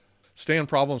stay in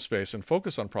problem space and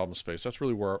focus on problem space. That's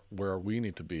really where we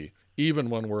need to be.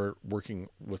 Even when we're working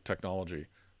with technology,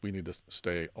 we need to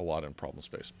stay a lot in problem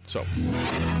space. So.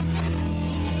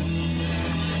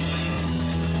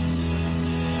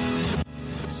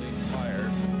 Fire.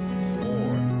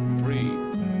 4, 3, 2,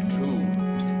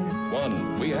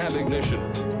 1. We have ignition.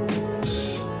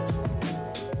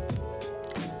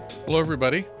 Hello,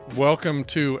 everybody. Welcome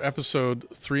to episode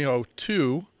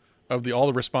 302 of the All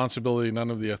the Responsibility, None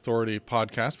of the Authority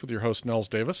podcast with your host, Nels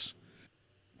Davis.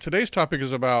 Today's topic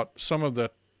is about some of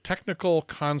the technical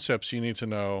concepts you need to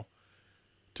know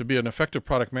to be an effective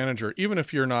product manager, even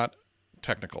if you're not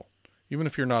technical, even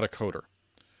if you're not a coder.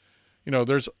 You know,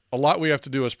 there's a lot we have to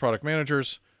do as product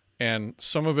managers, and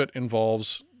some of it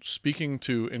involves speaking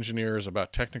to engineers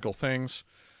about technical things.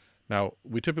 Now,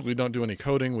 we typically don't do any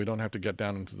coding. We don't have to get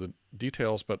down into the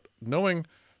details, but knowing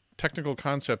technical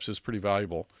concepts is pretty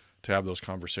valuable to have those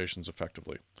conversations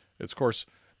effectively. Of course,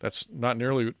 that's not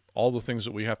nearly all the things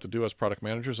that we have to do as product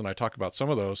managers, and I talk about some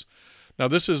of those. Now,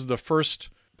 this is the first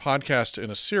podcast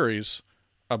in a series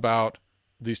about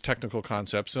these technical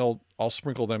concepts, and I'll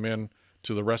sprinkle them in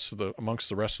to amongst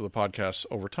the rest of the podcasts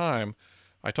over time.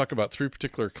 I talk about 3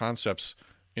 particular concepts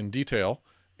in detail,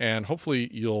 and hopefully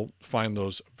you'll find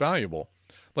those valuable.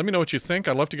 Let me know what you think.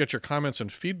 I'd love to get your comments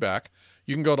and feedback.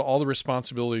 You can go to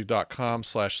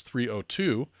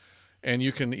alltheresponsibility.com/302, and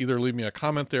you can either leave me a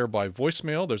comment there by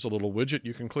voicemail. There's a little widget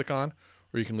you can click on,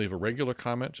 or you can leave a regular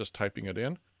comment just typing it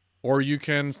in. Or you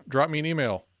can drop me an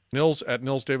email.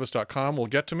 nils@nilsdavis.com will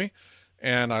get to me,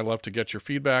 and I love to get your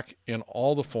feedback in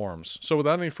all the forms. So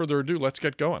without any further ado, let's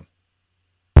get going.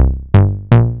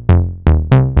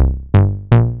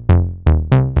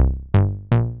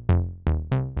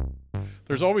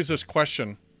 There's always this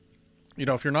question, you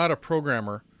know, if you're not a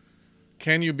programmer,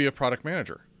 can you be a product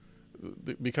manager?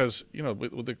 Because, you know,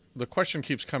 the question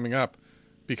keeps coming up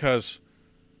because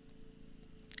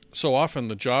so often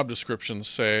the job descriptions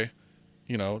say,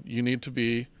 you know, you need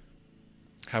to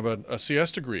have a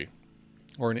CS degree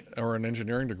or an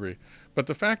engineering degree. But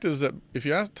the fact is that if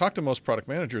you talk to most product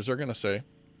managers, they're going to say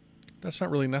that's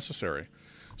not really necessary.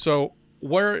 So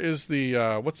where is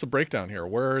what's the breakdown here?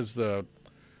 Where is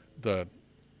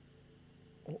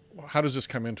how does this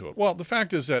come into it? Well, the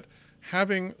fact is that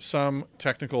having some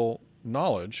technical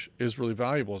knowledge is really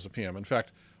valuable as a PM. In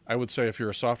fact, I would say if you're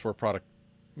a software product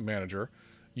manager,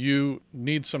 you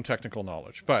need some technical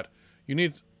knowledge, but you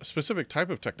need a specific type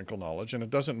of technical knowledge, and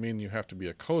it doesn't mean you have to be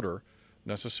a coder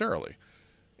necessarily.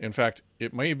 In fact,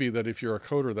 it may be that if you're a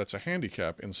coder, that's a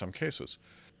handicap in some cases.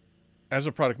 As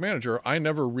a product manager, I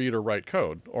never read or write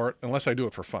code, or unless I do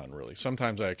it for fun, really.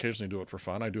 Sometimes I occasionally do it for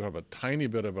fun. I do have a tiny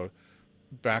bit of a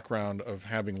background of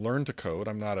having learned to code.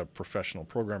 I'm not a professional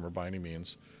programmer by any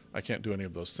means. I can't do any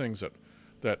of those things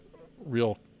that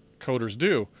real coders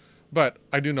do, but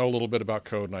I do know a little bit about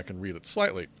code and I can read it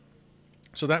slightly.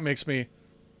 So that makes me,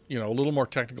 you know, a little more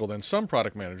technical than some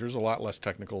product managers, a lot less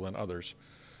technical than others.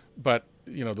 But,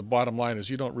 you know, the bottom line is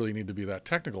you don't really need to be that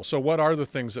technical. So what are the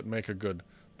things that make a good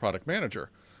product manager?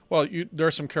 Well, there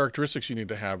are some characteristics you need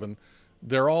to have, and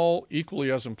they're all equally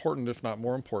as important, if not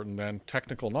more important, than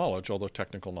technical knowledge, although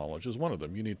technical knowledge is one of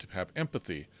them. You need to have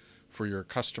empathy for your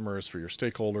customers, for your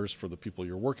stakeholders, for the people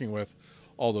you're working with,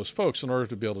 all those folks, in order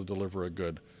to be able to deliver a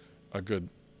good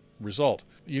result.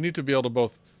 You need to be able to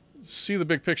both see the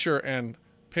big picture and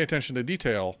pay attention to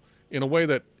detail in a way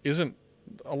that isn't,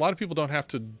 a lot of people don't have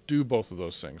to do both of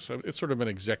those things. So it's sort of an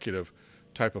executive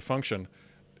type of function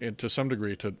to some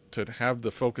degree to have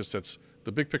the focus that's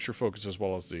the big picture focus as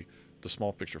well as the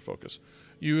small picture focus.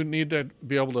 You need to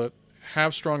be able to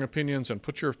have strong opinions and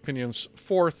put your opinions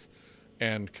forth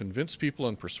and convince people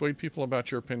and persuade people about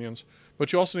your opinions,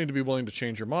 but you also need to be willing to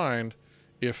change your mind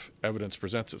if evidence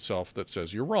presents itself that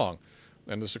says you're wrong.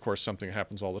 And this, of course, something that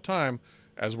happens all the time.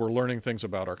 As we're learning things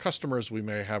about our customers, we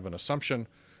may have an assumption,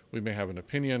 we may have an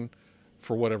opinion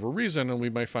for whatever reason, and we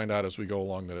may find out as we go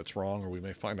along that it's wrong, or we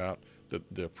may find out that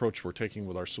the approach we're taking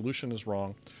with our solution is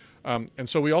wrong. And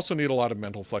so we also need a lot of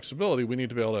mental flexibility. We need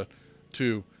to be able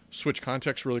to switch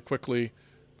context really quickly.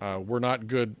 We're not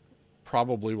good,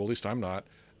 probably, well, at least I'm not,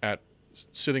 at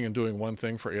sitting and doing one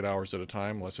thing for 8 hours at a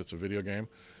time, unless it's a video game.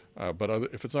 But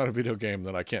if it's not a video game,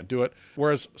 then I can't do it.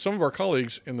 Whereas some of our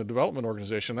colleagues in the development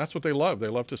organization, that's what they love. They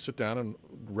love to sit down and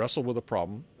wrestle with a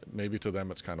problem. Maybe to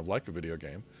them it's kind of like a video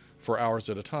game for hours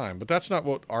at a time. But that's not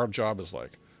what our job is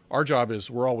like. Our job is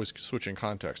we're always switching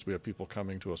context. We have people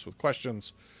coming to us with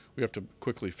questions. We have to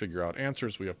quickly figure out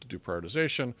answers. We have to do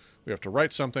prioritization. We have to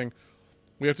write something.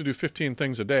 We have to do 15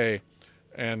 things a day,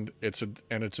 and it's a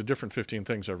different 15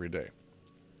 things every day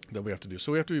that we have to do.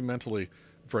 So we have to be mentally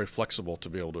very flexible to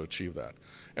be able to achieve that.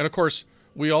 And of course,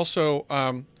 we also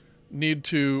need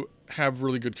to have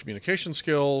really good communication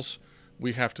skills.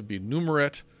 We have to be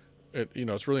numerate.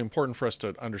 It's really important for us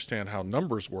to understand how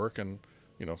numbers work and,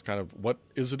 kind of what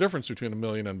is the difference between a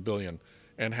million and a billion,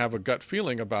 and have a gut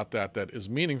feeling about that is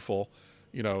meaningful,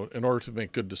 in order to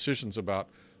make good decisions about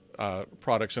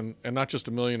products, and not just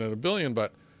a million and a billion,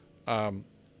 but,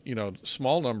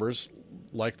 small numbers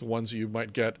like the ones you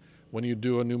might get when you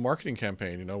do a new marketing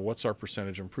campaign. What's our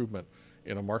percentage improvement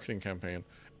in a marketing campaign?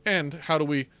 And how do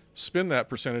we spin that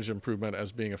percentage improvement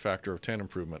as being a factor of 10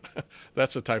 improvement?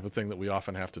 That's the type of thing that we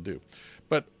often have to do.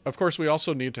 But of course, we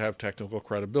also need to have technical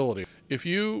credibility. If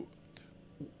you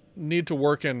need to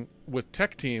work with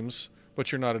tech teams,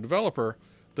 but you're not a developer,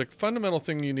 the fundamental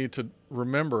thing you need to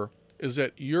remember is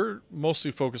that you're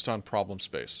mostly focused on problem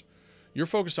space. You're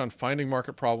focused on finding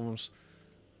market problems,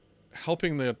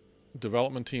 helping the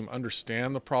development team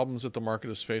understand the problems that the market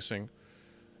is facing,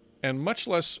 and much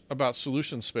less about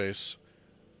solution space,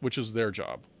 which is their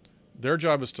job. Their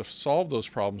job is to solve those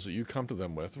problems that you come to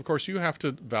them with. Of course, you have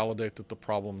to validate that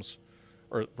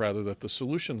that the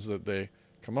solutions that they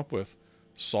come up with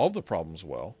solve the problems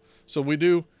well. So we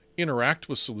do interact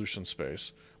with solution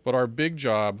space, but our big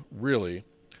job really,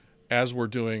 as we're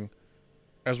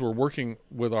working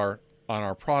with on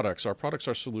our products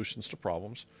are solutions to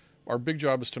problems. Our big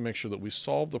job is to make sure that we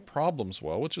solve the problems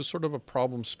well, which is sort of a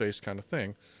problem space kind of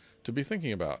thing to be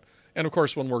thinking about. And of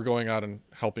course, when we're going out and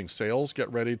helping sales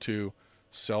get ready to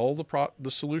sell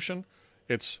the solution,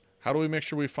 it's how do we make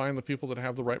sure we find the people that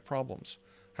have the right problems?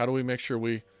 How do we make sure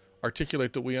we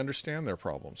articulate that we understand their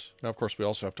problems? Now, of course, we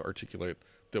also have to articulate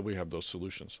that we have those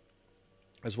solutions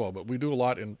as well. But we do a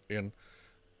lot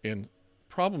in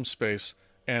problem space,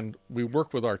 and we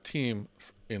work with our team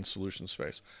in solution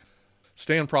space.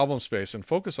 Stay in problem space and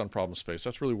focus on problem space.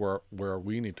 That's really where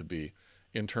we need to be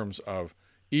in terms of,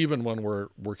 even when we're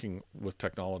working with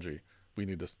technology, we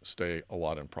need to stay a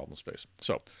lot in problem space.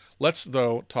 So let's,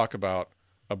 though, talk about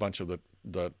a bunch of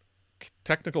the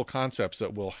technical concepts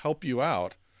that will help you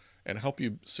out and help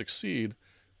you succeed,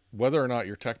 whether or not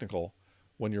you're technical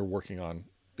when you're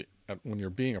when you're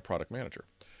being a product manager.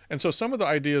 And so some of the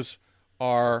ideas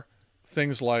are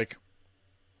things like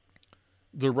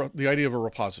the idea of a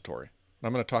repository. And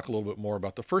I'm going to talk a little bit more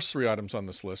about the first three items on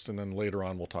this list, and then later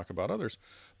on we'll talk about others.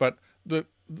 But the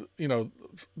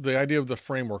idea of the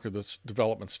framework or this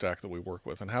development stack that we work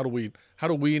with, and how do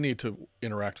we need to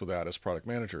interact with that as product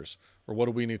managers, or what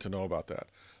do we need to know about that?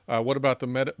 What about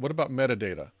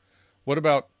metadata? What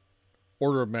about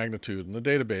order of magnitude and the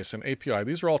database and API?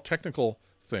 These are all technical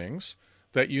things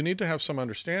that you need to have some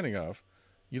understanding of.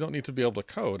 You don't need to be able to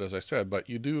code, as I said, but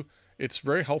you do. It's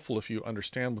very helpful if you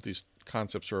understand what these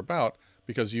concepts are about,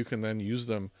 because you can then use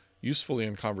them usefully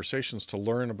in conversations to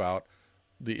learn about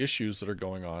the issues that are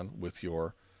going on with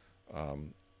your,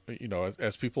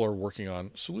 as people are working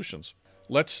on solutions.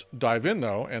 Let's dive in,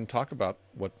 though, and talk about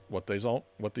what these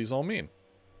all mean.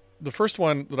 The first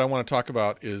one that I want to talk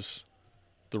about is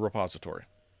the repository.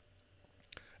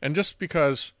 And just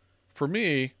because, for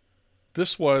me,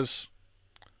 this was,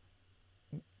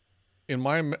 in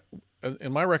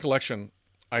my recollection,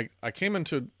 I came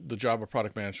into the job of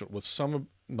product management with some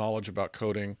knowledge about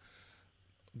coding.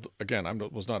 Again, I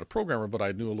was not a programmer, but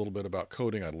I knew a little bit about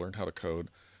coding. I'd learned how to code.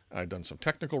 I'd done some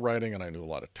technical writing, and I knew a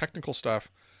lot of technical stuff.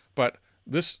 But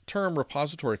this term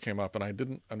repository came up, and I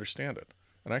didn't understand it.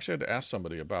 And I actually had to ask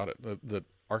somebody about it. The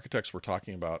architects were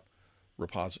talking about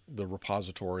the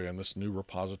repository and this new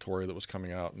repository that was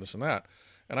coming out and this and that.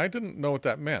 And I didn't know what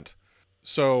that meant.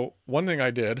 So one thing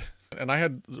I did, and I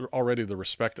had already the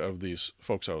respect of these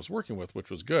folks I was working with,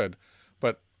 which was good,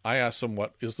 but I asked them,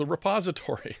 what is the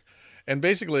repository? And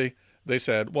basically they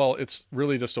said, well, it's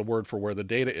really just a word for where the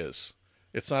data is.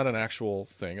 It's not an actual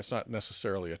thing. It's not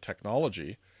necessarily a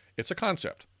technology. It's a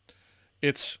concept.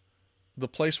 It's the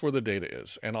place where the data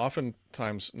is. And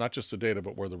oftentimes, not just the data,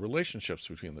 but where the relationships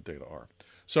between the data are.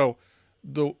 So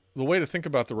the way to think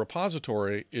about the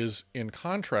repository is in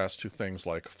contrast to things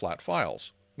like flat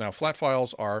files. Now, flat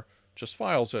files are just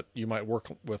files that you might work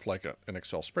with like an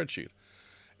Excel spreadsheet.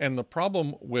 And the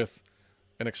problem with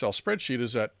an Excel spreadsheet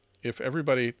is that if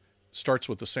everybody starts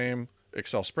with the same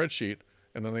Excel spreadsheet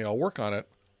and then they all work on it,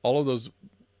 all of those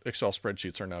Excel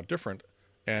spreadsheets are now different.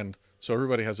 And so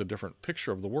everybody has a different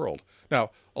picture of the world. Now,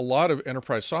 a lot of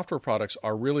enterprise software products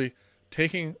are really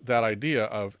taking that idea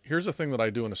of, here's a thing that I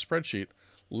do in a spreadsheet,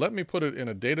 let me put it in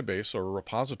a database or a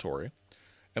repository,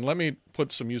 and let me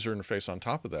put some user interface on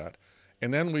top of that.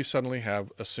 And then we suddenly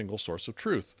have a single source of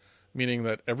truth, meaning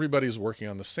that everybody's working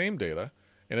on the same data,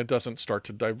 and it doesn't start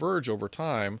to diverge over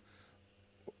time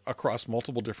across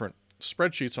multiple different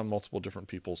spreadsheets on multiple different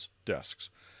people's desks.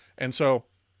 And so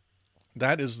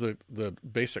that is the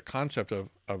basic concept of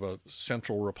a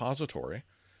central repository,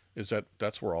 is that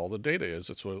that's where all the data is.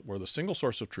 It's where the single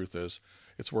source of truth is.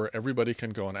 It's where everybody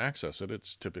can go and access it.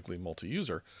 It's typically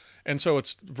multi-user. And so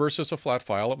it's versus a flat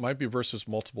file. It might be versus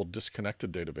multiple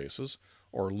disconnected databases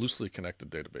or loosely connected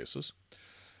databases.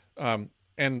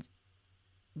 And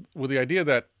with the idea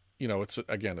that, it's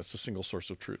a single source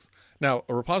of truth. Now,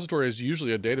 a repository is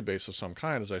usually a database of some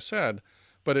kind, as I said,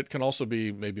 but it can also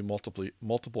be maybe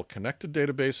multiple connected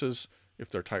databases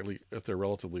if they're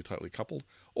relatively tightly coupled.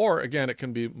 Or again, it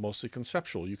can be mostly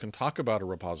conceptual. You can talk about a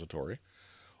repository,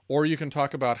 or you can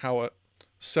talk about how a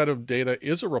set of data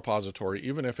is a repository,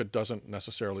 even if it doesn't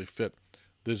necessarily fit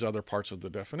these other parts of the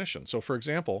definition. So for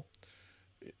example,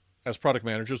 as product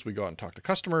managers, we go out and talk to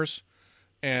customers,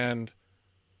 and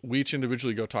we each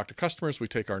individually go talk to customers. We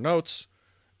take our notes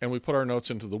and we put our notes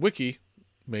into the wiki,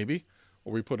 maybe,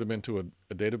 or we put them into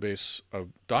a database of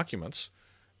documents.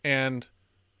 And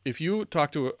if you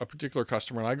talk to a particular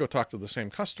customer and I go talk to the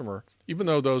same customer, even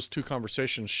though those two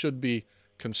conversations should be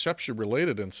conceptually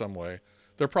related in some way,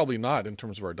 they're probably not in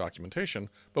terms of our documentation,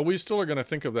 but we still are going to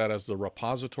think of that as the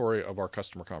repository of our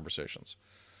customer conversations.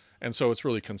 And so it's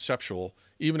really conceptual,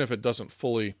 even if it doesn't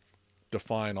fully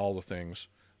define all the things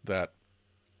that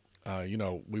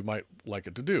we might like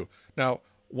it to do. Now,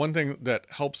 one thing that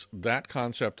helps that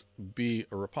concept be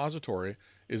a repository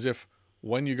is if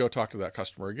when you go talk to that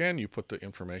customer again, you put the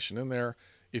information in there.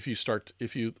 If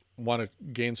you want to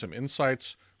gain some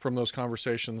insights from those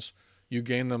conversations, you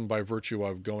gain them by virtue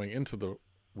of going into the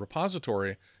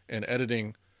repository and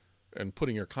editing and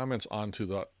putting your comments onto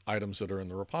the items that are in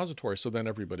the repository, so then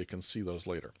everybody can see those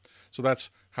later. So that's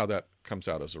how that comes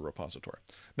out as a repository.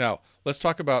 Now, let's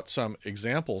talk about some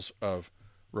examples of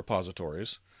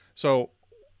repositories. So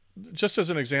just as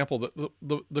an example,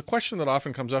 the question that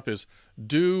often comes up is,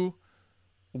 do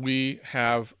we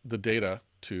have the data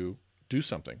to do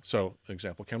something? So,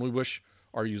 example, can we wish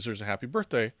our users a happy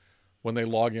birthday when they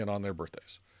log in on their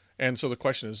birthdays? And so the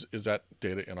question is that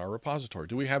data in our repository?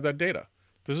 Do we have that data?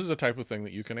 This is the type of thing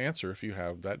that you can answer if you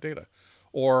have that data.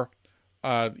 Or,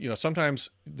 sometimes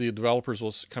the developers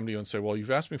will come to you and say, well,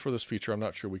 you've asked me for this feature. I'm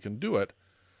not sure we can do it.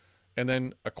 And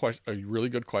then a really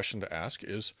good question to ask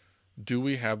is, do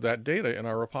we have that data in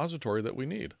our repository that we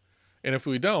need? And if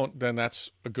we don't, then that's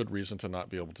a good reason to not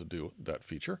be able to do that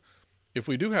feature. If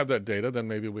we do have that data, then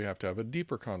maybe we have to have a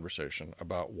deeper conversation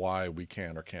about why we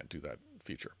can or can't do that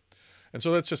feature. And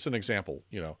so that's just an example.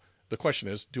 The question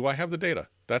is, do I have the data?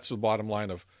 That's the bottom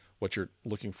line of what you're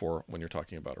looking for when you're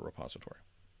talking about a repository.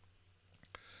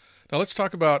 Now let's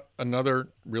talk about another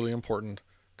really important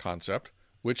concept,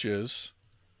 which is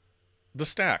the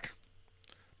stack.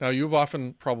 Now you've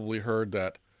often probably heard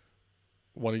that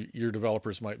one of your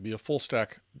developers might be a full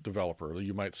stack developer.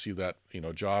 You might see that,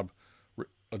 a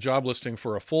job listing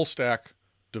for a full stack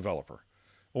developer.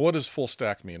 Well, what does full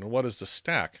stack mean? And what is the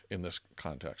stack in this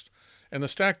context? And the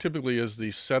stack typically is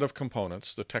the set of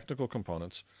components, the technical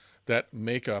components that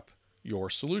make up your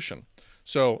solution.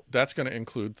 So that's going to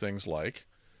include things like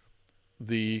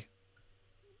the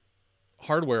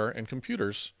hardware and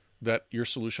computers that your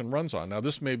solution runs on. Now,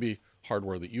 this may be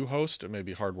hardware that you host. It may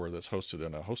be hardware that's hosted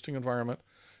in a hosting environment.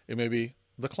 It may be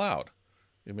the cloud.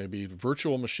 It may be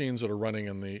virtual machines that are running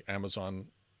in the Amazon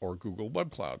or Google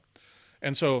Web Cloud.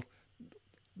 And so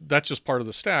that's just part of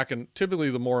the stack. And typically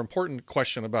the more important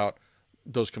question about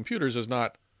those computers is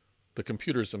not the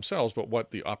computers themselves, but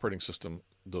what the operating system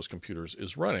those computers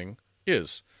is running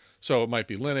is. So it might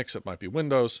be Linux, it might be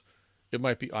Windows, it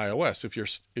might be iOS.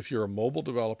 If you're a mobile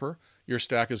developer, your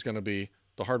stack is going to be,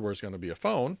 the hardware is going to be a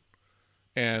phone,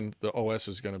 and the OS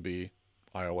is going to be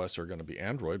iOS or going to be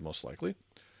Android, most likely.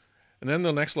 And then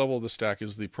the next level of the stack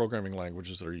is the programming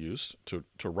languages that are used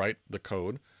to write the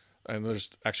code. And there's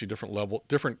actually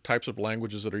different types of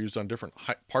languages that are used on different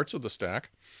parts of the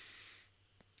stack.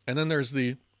 And then there's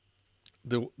the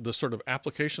sort of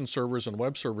application servers and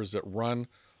web servers that run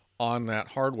on that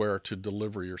hardware to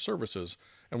deliver your services.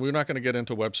 And we're not going to get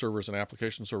into web servers and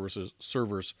application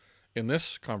servers in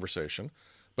this conversation,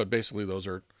 but basically those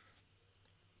are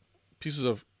pieces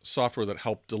of software that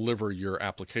help deliver your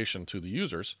application to the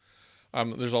users.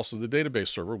 There's also the database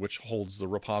server, which holds the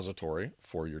repository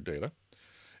for your data.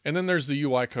 And then there's the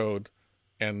UI code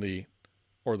and the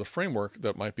framework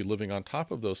that might be living on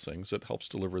top of those things that helps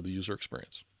deliver the user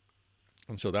experience.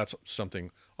 And so that's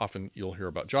something often you'll hear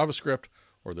about JavaScript,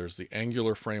 or there's the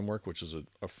Angular framework, which is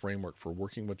a framework for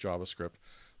working with JavaScript.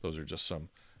 Those are just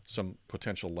some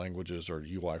potential languages or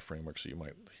UI frameworks that you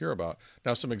might hear about.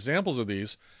 Now, some examples of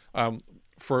these,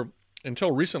 for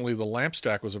until recently, the LAMP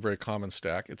stack was a very common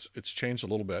stack. It's changed a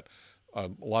little bit. A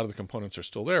lot of the components are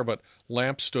still there, but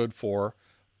LAMP stood for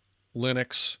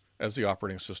Linux as the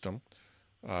operating system,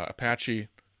 Apache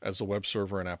as the web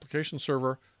server and application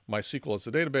server, MySQL as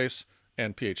the database,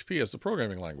 and PHP as the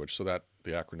programming language, so that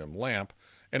the acronym LAMP.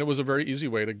 And it was a very easy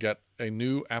way to get a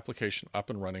new application up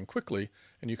and running quickly,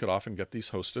 and you could often get these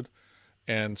hosted.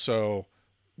 And so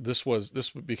this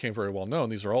became very well known.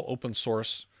 These are all open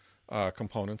source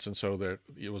components, and so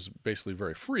it was basically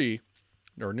very free,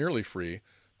 or nearly free,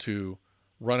 to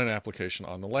run an application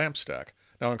on the LAMP stack.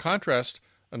 Now, in contrast,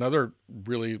 another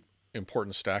really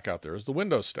important stack out there is the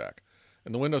Windows stack.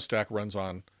 And the Windows stack runs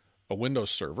on a Windows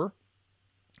server,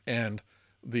 and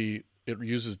it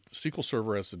uses SQL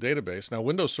Server as the database. Now,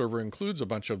 Windows Server includes a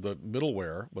bunch of the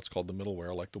middleware, what's called the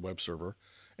middleware, like the web server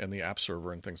and the app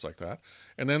server and things like that.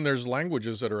 And then there's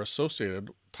languages that are associated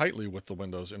tightly with the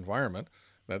Windows environment,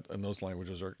 and those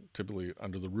languages are typically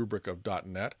under the rubric of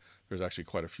 .NET. There's actually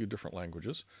quite a few different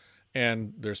languages.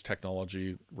 And there's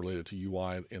technology related to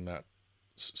UI in that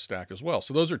stack as well.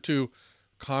 So those are two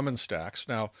common stacks.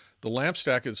 Now, the LAMP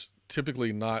stack is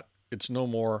typically not,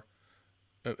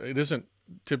 it isn't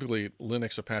typically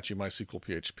Linux, Apache, MySQL,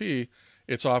 PHP.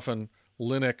 It's often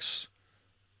Linux,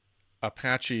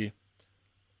 Apache,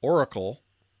 Oracle,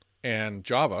 and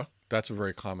Java. That's a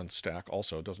very common stack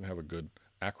also. It doesn't have a good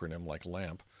acronym like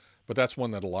LAMP, but that's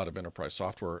one that a lot of enterprise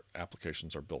software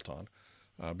applications are built on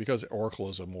because Oracle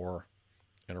is a more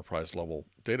enterprise level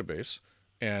database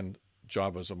and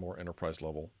Java is a more enterprise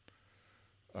level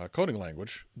coding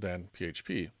language than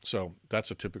PHP. So that's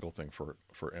a typical thing for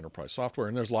enterprise software.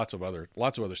 And there's lots of other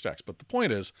stacks. But the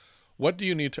point is, what do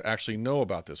you need to actually know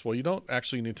about this? Well, you don't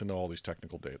actually need to know all these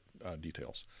technical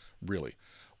details, really.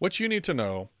 What you need to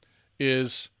know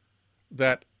is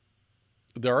that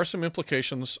there are some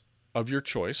implications of your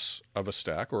choice of a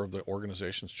stack or of the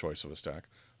organization's choice of a stack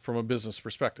from a business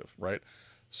perspective, right?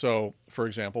 So, for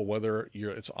example, whether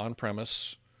it's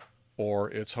on-premise or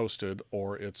it's hosted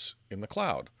or it's in the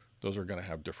cloud, those are going to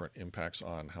have different impacts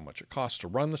on how much it costs to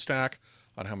run the stack,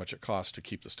 on how much it costs to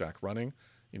keep the stack running.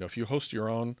 If you host your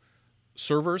own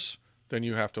servers, then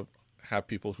you have to have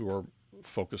people who are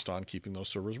focused on keeping those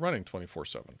servers running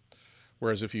 24/7.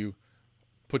 Whereas if you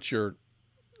put your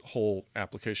whole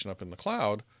application up in the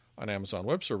cloud on Amazon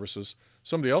Web Services,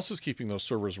 somebody else is keeping those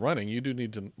servers running. You do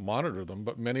need to monitor them,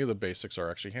 but many of the basics are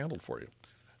actually handled for you.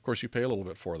 Of course, you pay a little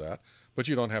bit for that, but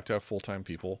you don't have to have full-time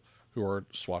people who are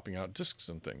swapping out disks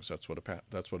and things. That's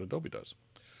what Adobe does.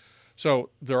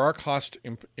 So there are cost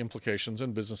implications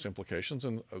and business implications,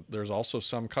 and there's also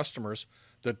some customers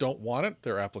that don't want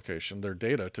their application, their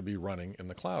data, to be running in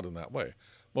the cloud in that way.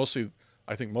 Mostly,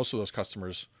 I think most of those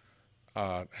customers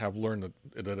have learned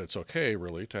that it's okay,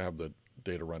 really, to have the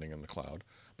data running in the cloud.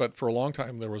 But for a long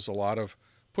time, there was a lot of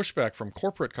pushback from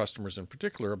corporate customers in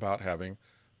particular about having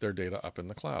their data up in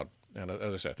the cloud. And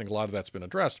as I say, I think a lot of that's been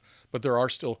addressed, but there are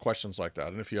still questions like that.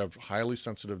 And if you have highly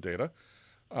sensitive data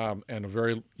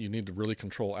you need to really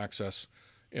control access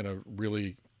in a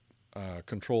really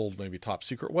controlled, maybe top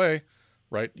secret way,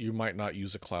 right? You might not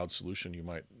use a cloud solution. You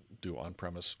might do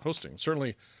on-premise hosting.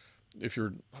 Certainly, if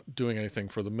you're doing anything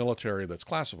for the military that's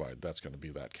classified, that's going to be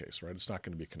that case, right? It's not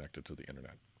going to be connected to the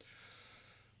internet.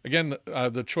 Again,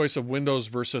 the choice of Windows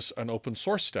versus an open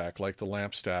source stack like the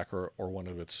LAMP stack or one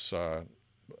of its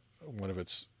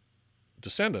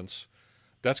descendants,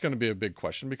 that's going to be a big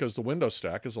question because the Windows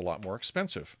stack is a lot more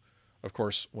expensive. Of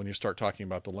course, when you start talking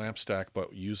about the LAMP stack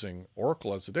but using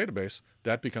Oracle as a database,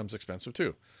 that becomes expensive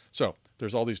too. So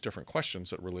there's all these different questions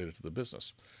that related to the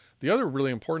business. The other really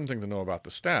important thing to know about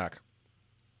the stack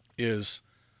is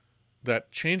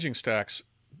that changing stacks,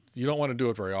 you don't want to do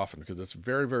it very often because it's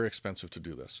very, very expensive to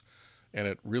do this. And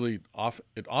it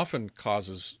often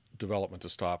causes development to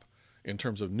stop in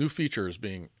terms of new features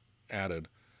being added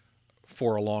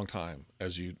for a long time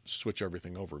as you switch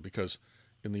everything over. Because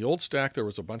in the old stack, there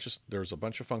was a bunch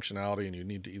of functionality, and you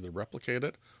need to either replicate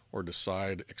it or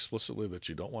decide explicitly that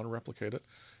you don't want to replicate it,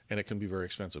 and it can be very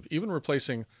expensive. Even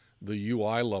replacing the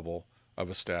UI level of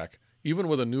a stack, even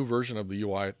with a new version of the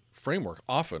UI framework,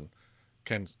 often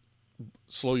can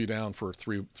slow you down for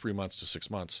 3 months to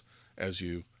 6 months as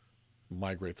you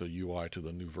migrate the UI to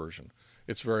the new version.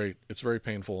 It's very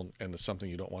painful, and it's something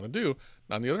you don't want to do.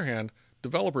 On the other hand,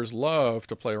 developers love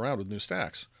to play around with new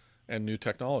stacks and new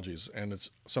technologies, and it's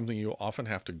something you often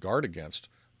have to guard against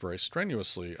very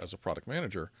strenuously as a product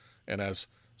manager and as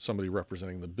somebody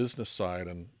representing the business side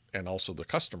and also the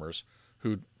customers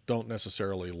who don't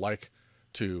necessarily like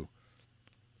to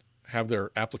have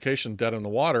their application dead in the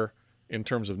water in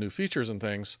terms of new features and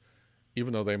things,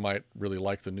 even though they might really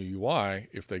like the new UI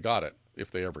if they got it.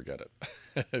 if they ever get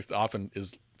it. It often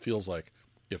feels like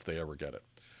if they ever get it.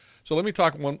 So let me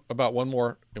talk about one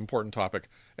more important topic,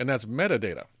 and that's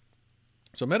metadata.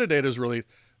 So metadata is really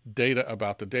data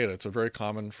about the data. It's a very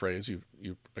common phrase. You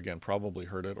again, probably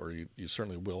heard it, or you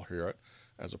certainly will hear it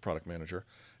as a product manager.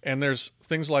 And there's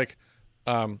things like,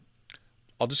 I'll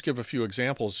just give a few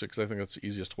examples because I think that's the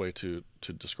easiest way to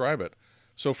describe it.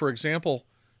 So for example,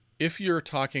 if you're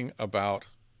talking about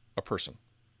a person,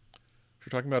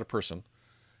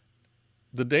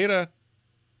 the data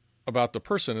about the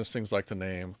person is things like the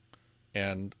name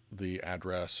and the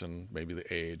address and maybe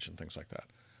the age and things like that.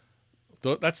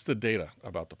 That's the data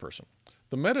about the person.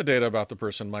 The metadata about the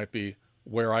person might be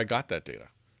where I got that data.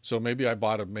 So maybe I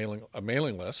bought a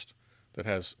mailing list that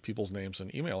has people's names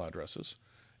and email addresses.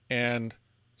 And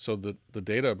so the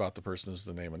data about the person is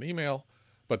the name and email,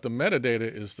 but the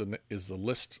metadata is the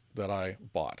list that I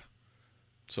bought.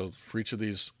 So for each of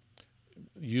these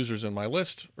users in my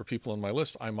list or people in my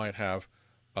list, I might have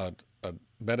a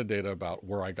metadata about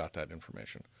where I got that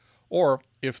information. Or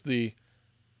if the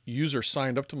user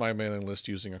signed up to my mailing list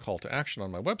using a call to action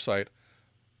on my website,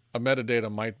 a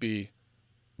metadata might be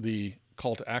the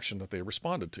call to action that they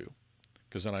responded to,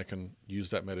 because then I can use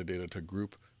that metadata to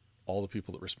group all the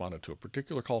people that responded to a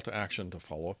particular call to action to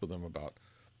follow up with them about,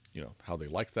 how they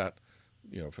like that.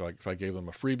 If I gave them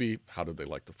a freebie, how did they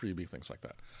like the freebie? Things like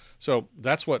that. So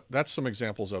that's some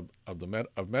examples of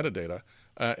metadata.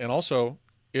 And also,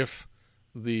 if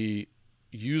the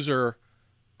user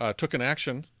took an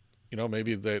action,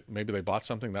 maybe they bought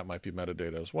something, that might be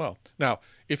metadata as well. Now,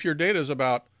 if your data is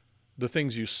about the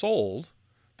things you sold,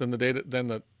 then the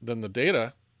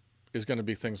data is going to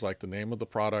be things like the name of the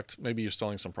product. Maybe you're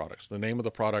selling some products. The name of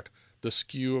the product, the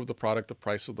SKU of the product, the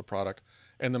price of the product,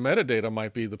 and the metadata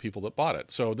might be the people that bought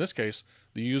it. So in this case,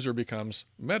 the user becomes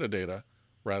metadata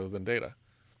rather than data.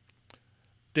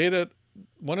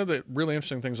 One of the really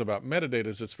interesting things about metadata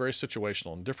is it's very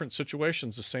situational. In different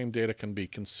situations, the same data can be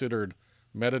considered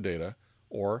metadata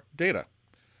or data.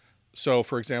 So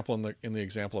for example, in the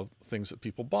example of things that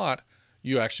people bought,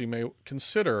 you actually may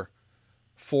consider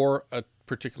for a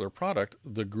particular product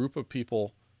the group of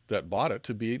people that bought it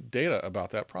to be data about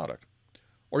that product.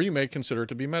 Or you may consider it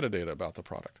to be metadata about the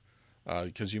product,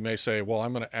 because you may say, well,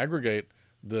 I'm going to aggregate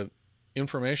the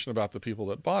information about the people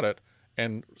that bought it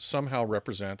and somehow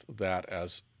represent that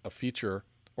as a feature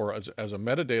or as a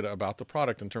metadata about the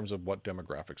product in terms of what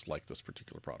demographics like this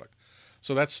particular product.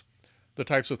 So that's the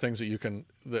types of things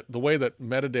that the way that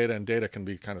metadata and data can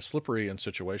be kind of slippery and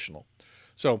situational.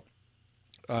 So,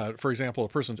 for example, a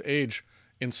person's age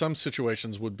in some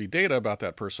situations would be data about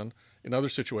that person. In other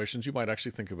situations, you might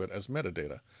actually think of it as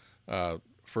metadata.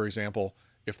 For example,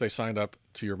 if they signed up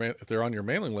to if they're on your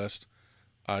mailing list,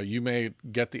 you may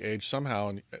get the age somehow,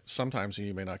 and sometimes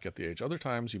you may not get the age. Other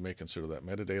times, you may consider that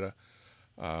metadata,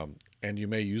 and you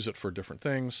may use it for different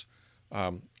things.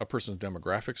 A person's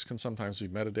demographics can sometimes be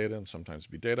metadata and sometimes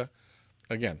be data.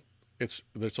 Again, it's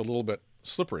a little bit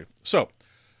slippery. So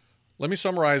let me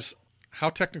summarize how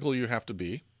technical you have to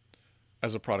be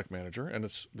as a product manager, and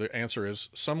the answer is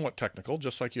somewhat technical.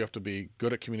 Just like you have to be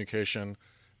good at communication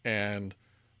and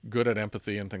good at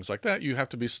empathy and things like that, you have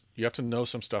to know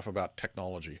some stuff about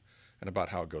technology and about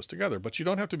how it goes together. But you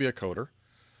don't have to be a coder.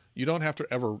 You don't have to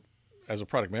ever, as a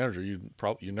product manager,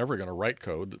 you're never going to write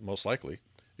code, most likely.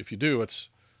 If you do, it's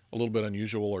a little bit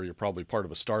unusual, or you're probably part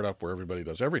of a startup where everybody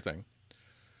does everything.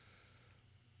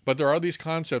 But there are these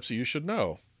concepts that you should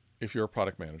know if you're a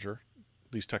product manager,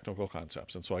 these technical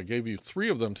concepts. And so I gave you 3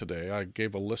 of them today. I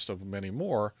gave a list of many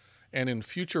more. And in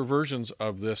future versions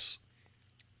of this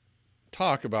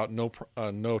talk about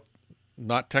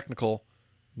not technical,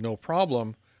 no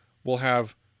problem, we'll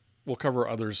cover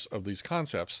others of these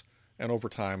concepts. And over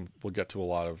time, we'll get to a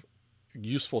lot of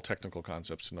useful technical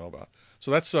concepts to know about.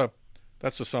 So that's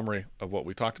a summary of what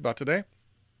we talked about today.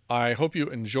 I hope you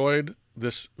enjoyed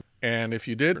this. And if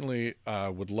you did, certainly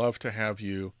would love to have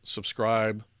you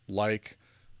subscribe, like,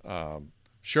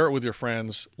 share it with your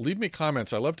friends. Leave me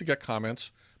comments. I love to get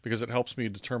comments because it helps me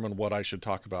determine what I should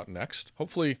talk about next.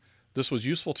 Hopefully this was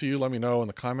useful to you. Let me know in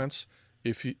the comments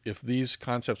if these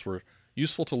concepts were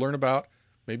useful to learn about.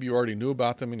 Maybe you already knew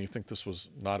about them and you think this was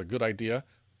not a good idea.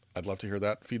 I'd love to hear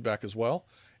that feedback as well.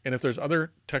 And if there's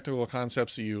other technical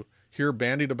concepts that you hear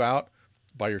bandied about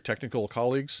by your technical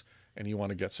colleagues and you want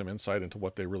to get some insight into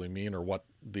what they really mean or what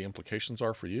the implications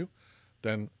are for you,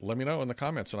 then let me know in the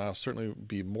comments, and I'll certainly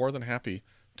be more than happy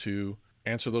to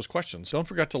answer those questions. Don't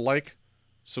forget to like,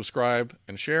 subscribe,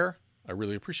 and share. I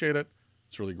really appreciate it.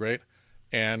 It's really great.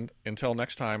 And until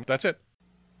next time, that's it.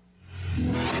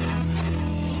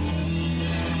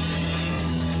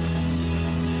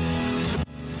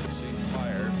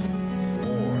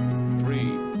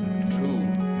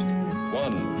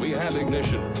 We have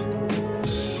ignition.